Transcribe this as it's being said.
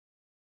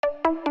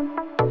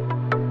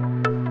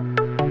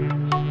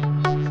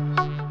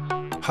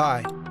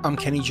Hi, I'm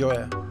Kenny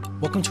Joya.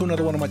 Welcome to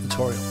another one of my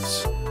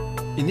tutorials.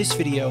 In this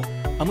video,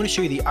 I'm going to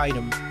show you the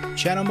item,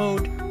 channel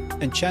mode,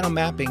 and channel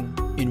mapping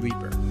in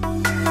Reaper.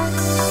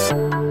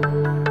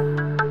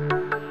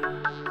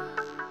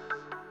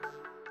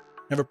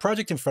 I have a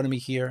project in front of me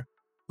here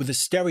with a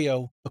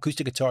stereo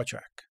acoustic guitar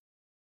track.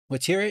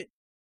 Let's hear it.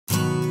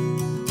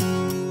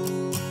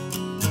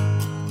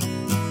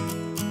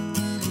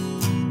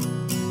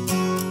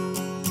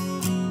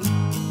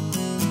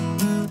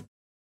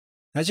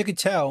 As you can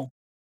tell,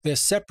 they're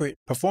separate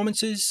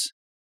performances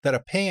that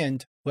are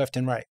panned left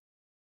and right.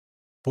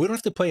 But we don't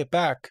have to play it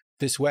back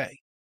this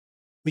way.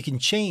 We can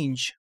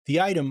change the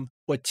item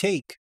or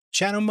take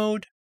channel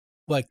mode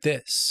like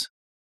this.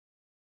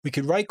 We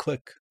could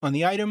right-click on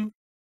the item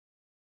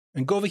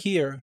and go over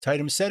here to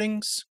item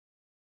settings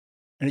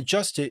and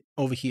adjust it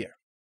over here.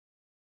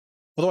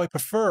 Although I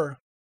prefer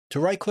to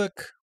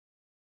right-click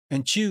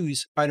and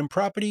choose item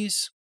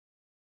properties,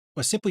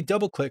 or simply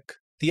double-click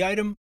the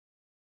item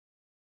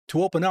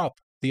to open up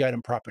the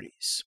item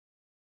properties.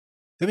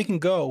 Then we can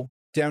go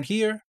down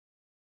here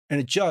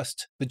and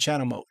adjust the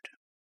channel mode.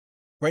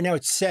 Right now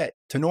it's set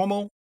to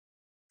normal,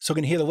 so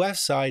we can hear the left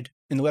side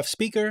in the left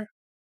speaker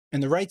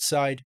and the right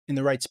side in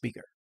the right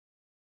speaker.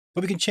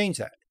 But we can change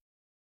that.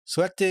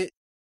 Select it,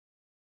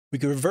 we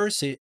can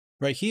reverse it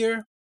right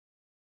here,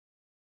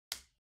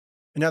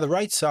 and now the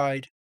right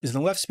side is in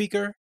the left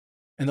speaker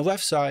and the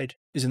left side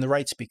is in the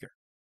right speaker.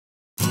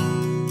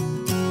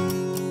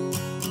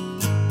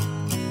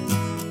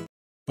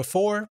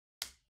 Before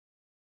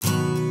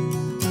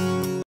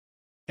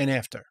and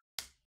after.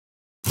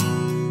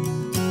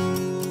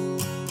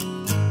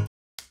 And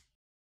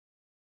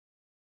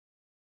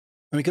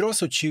we could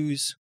also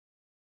choose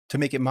to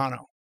make it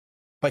mono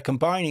by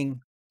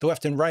combining the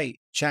left and right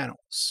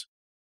channels,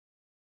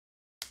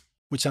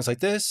 which sounds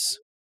like this.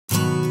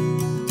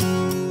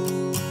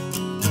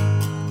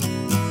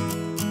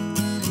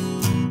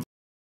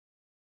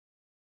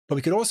 But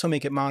we could also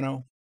make it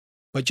mono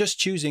by just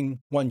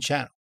choosing one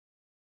channel.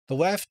 The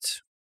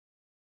left,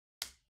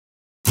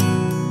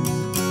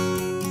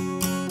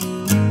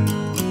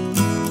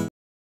 then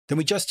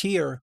we just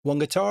hear one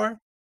guitar,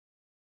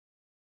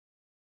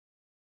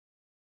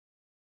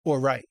 or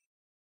right.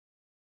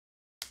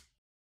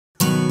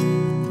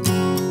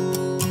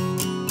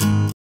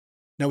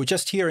 Now we're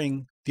just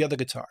hearing the other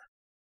guitar,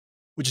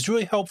 which is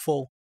really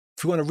helpful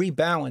if we want to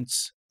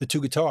rebalance the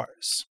two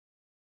guitars.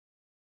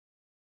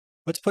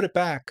 Let's put it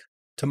back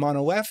to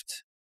mono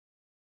left.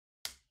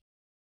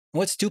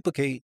 Let's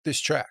duplicate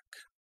this track.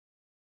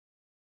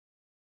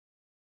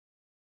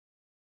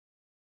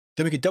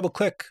 Then we could double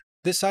click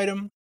this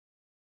item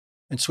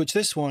and switch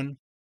this one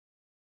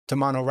to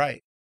mono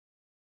right.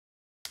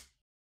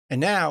 And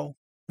now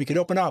we could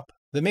open up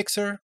the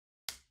mixer,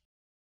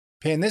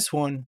 pan this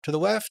one to the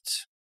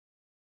left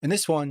and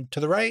this one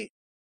to the right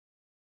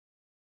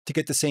to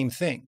get the same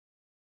thing.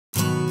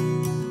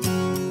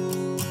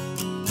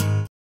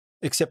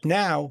 Except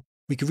now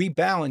we can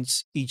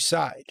rebalance each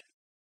side.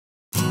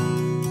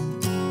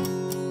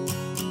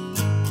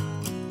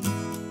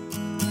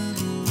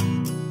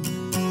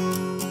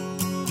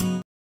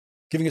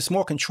 Giving us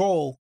more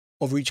control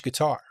over each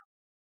guitar.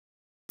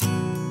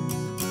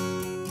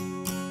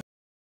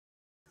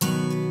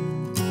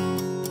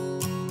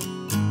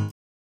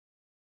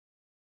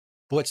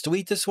 But let's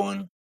delete this one.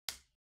 And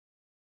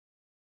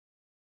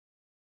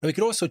we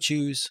could also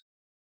choose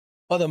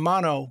other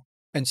mono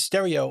and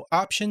stereo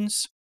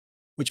options,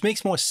 which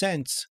makes more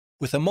sense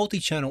with a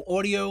multi-channel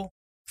audio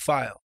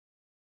file.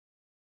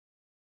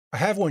 I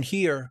have one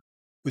here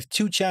with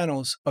 2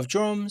 channels of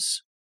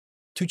drums,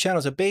 2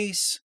 channels of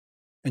bass,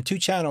 and 2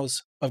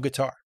 channels of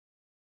guitar.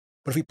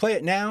 But if we play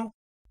it now,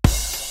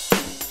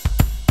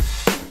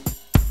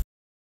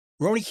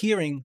 we're only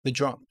hearing the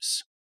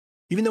drums,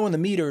 even though on the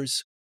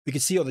meters we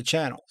can see all the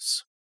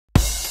channels.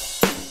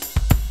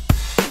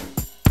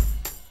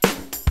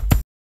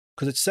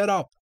 Because it's set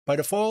up by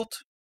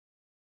default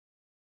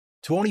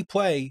to only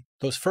play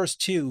those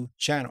first 2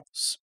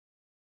 channels.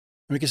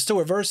 And we can still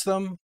reverse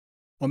them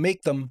or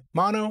make them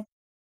mono,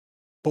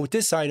 but with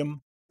this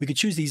item, we could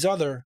choose these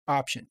other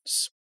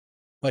options,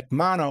 like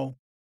mono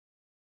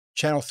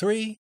channel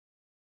 3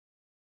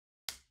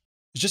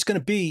 is just going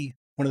to be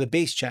one of the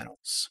bass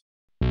channels.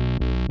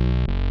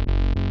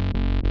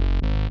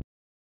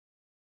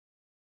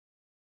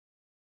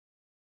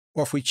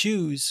 Or if we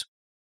choose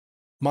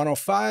mono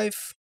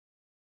 5,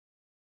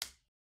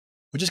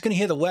 we're just going to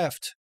hear the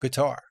left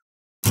guitar.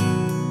 And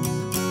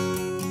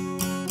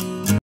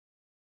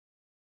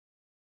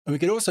we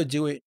could also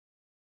do it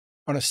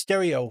on a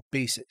stereo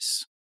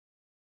basis.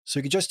 So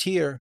you could just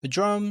hear the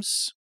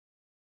drums,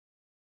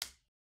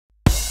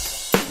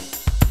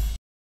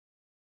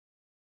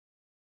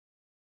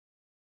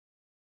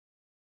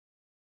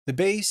 the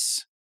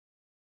bass,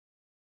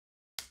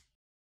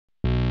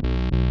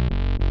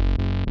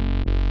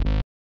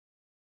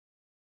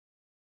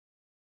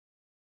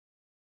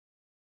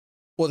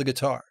 or the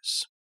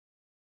guitars.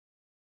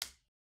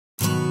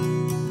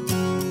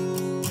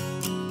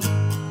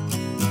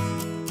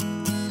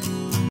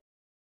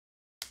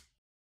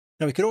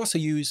 Now we could also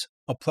use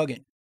a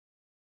plugin.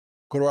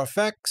 Go to our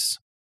effects,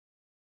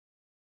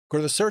 go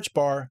to the search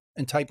bar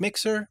and type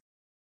mixer, and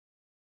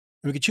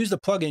we could choose the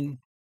plugin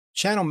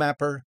Channel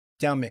Mapper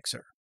Down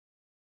Mixer.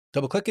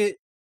 Double click it,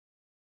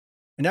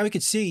 and now we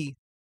can see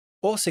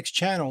all 6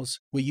 channels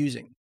we're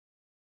using.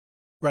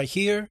 Right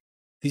here,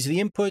 these are the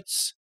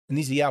inputs and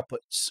these are the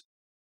outputs.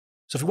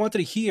 So if we wanted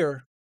to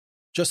hear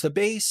just the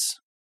bass,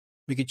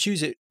 we could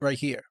choose it right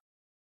here.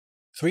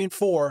 3 and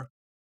 4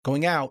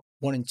 going out,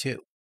 1 and 2.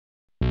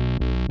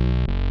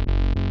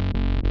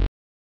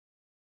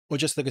 Or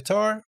just the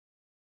guitar.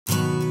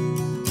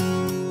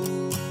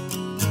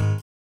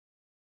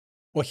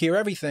 Or hear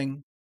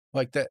everything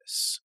like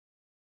this.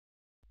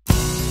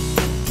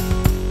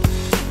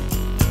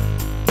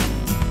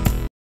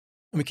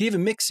 And we can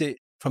even mix it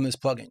from this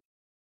plugin.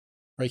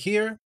 Right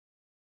here,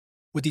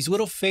 with these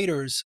little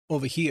faders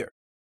over here.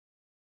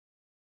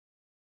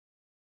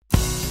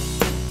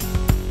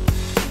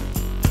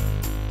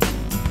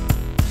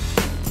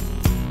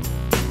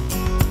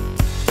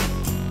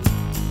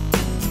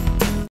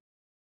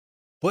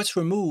 Let's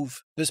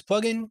remove this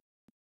plugin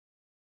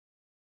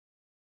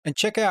and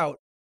check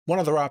out one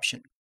other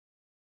option.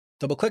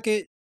 Double click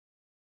it,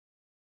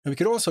 and we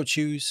could also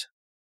choose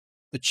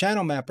the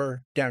channel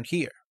mapper down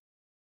here.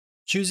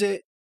 Choose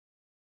it,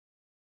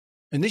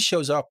 and this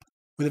shows up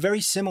with a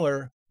very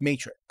similar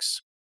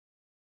matrix.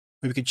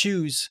 We could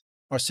choose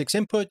our 6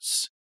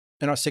 inputs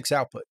and our 6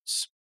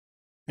 outputs.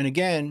 And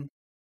again,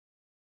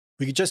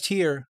 we could just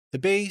hear the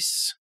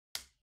bass,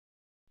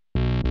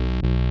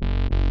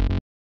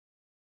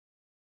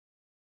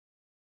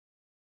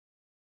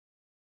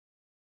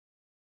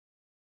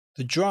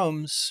 the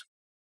drums,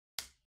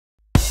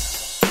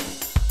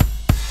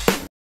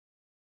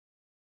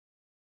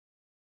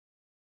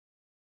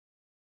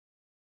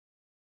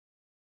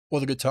 or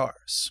the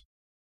guitars.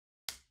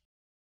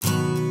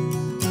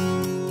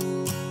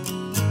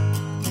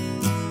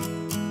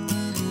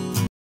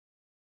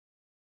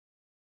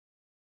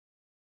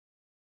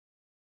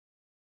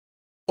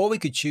 Or we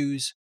could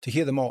choose to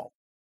hear them all.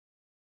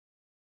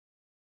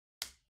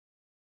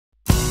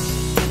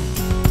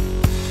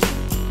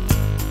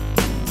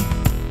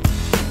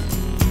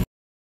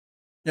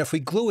 Now if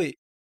we glue it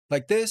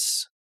like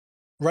this,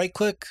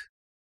 right-click,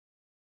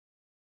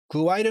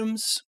 glue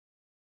items,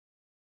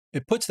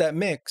 it puts that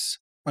mix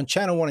on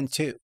channel 1 and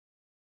 2.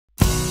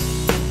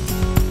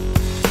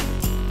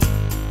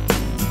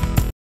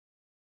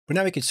 But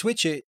now we can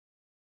switch it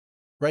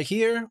right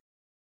here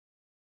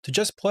to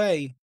just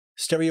play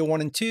stereo 1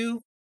 and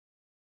 2,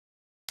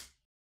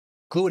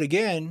 glue it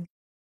again.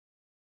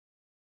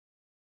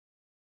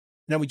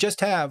 Now we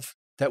just have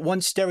that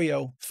one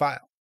stereo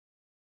file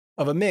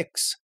of a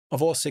mix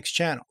of all 6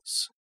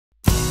 channels.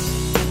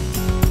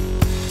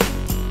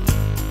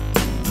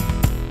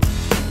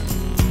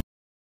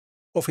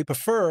 Or if we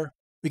prefer,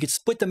 we could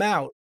split them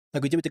out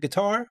like we did with the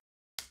guitar.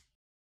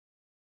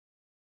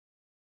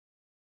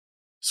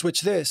 Switch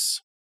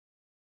this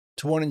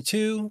to 1 and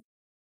 2.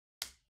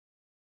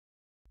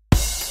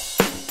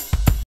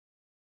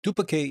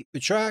 Duplicate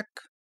the track.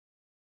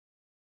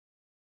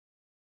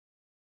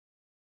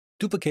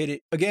 Duplicate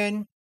it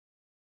again.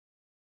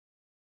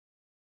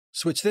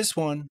 Switch this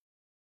one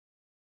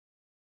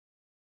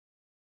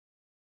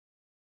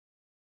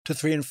to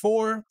 3 and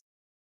 4.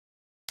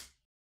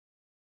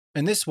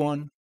 And this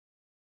one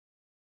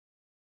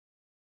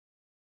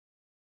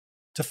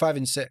to 5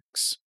 and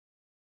 6.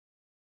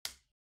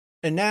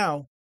 And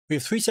now we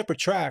have 3 separate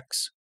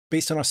tracks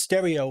based on our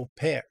stereo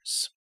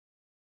pairs.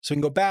 So we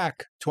can go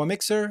back to our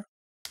mixer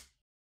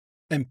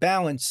and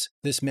balance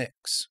this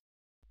mix.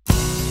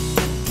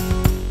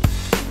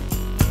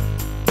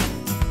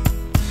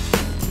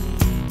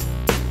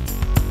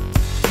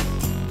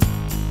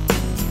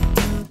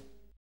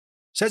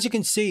 So as you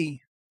can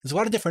see, there's a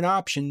lot of different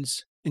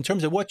options in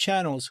terms of what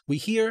channels we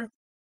hear,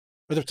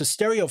 whether it's a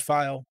stereo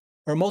file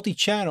or a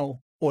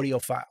multi-channel audio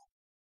file.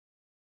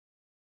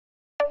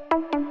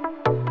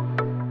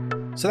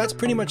 So that's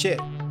pretty much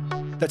it.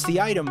 That's the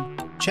item,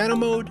 channel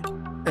mode,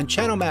 and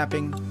channel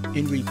mapping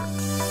in Reaper.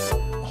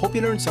 I hope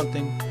you learned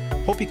something,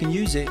 hope you can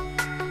use it,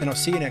 and I'll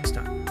see you next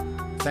time.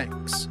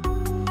 Thanks.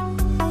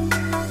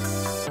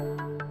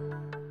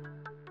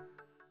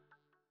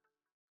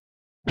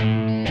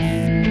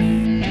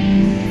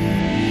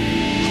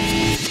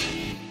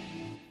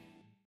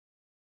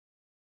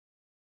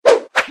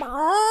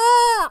 Bye.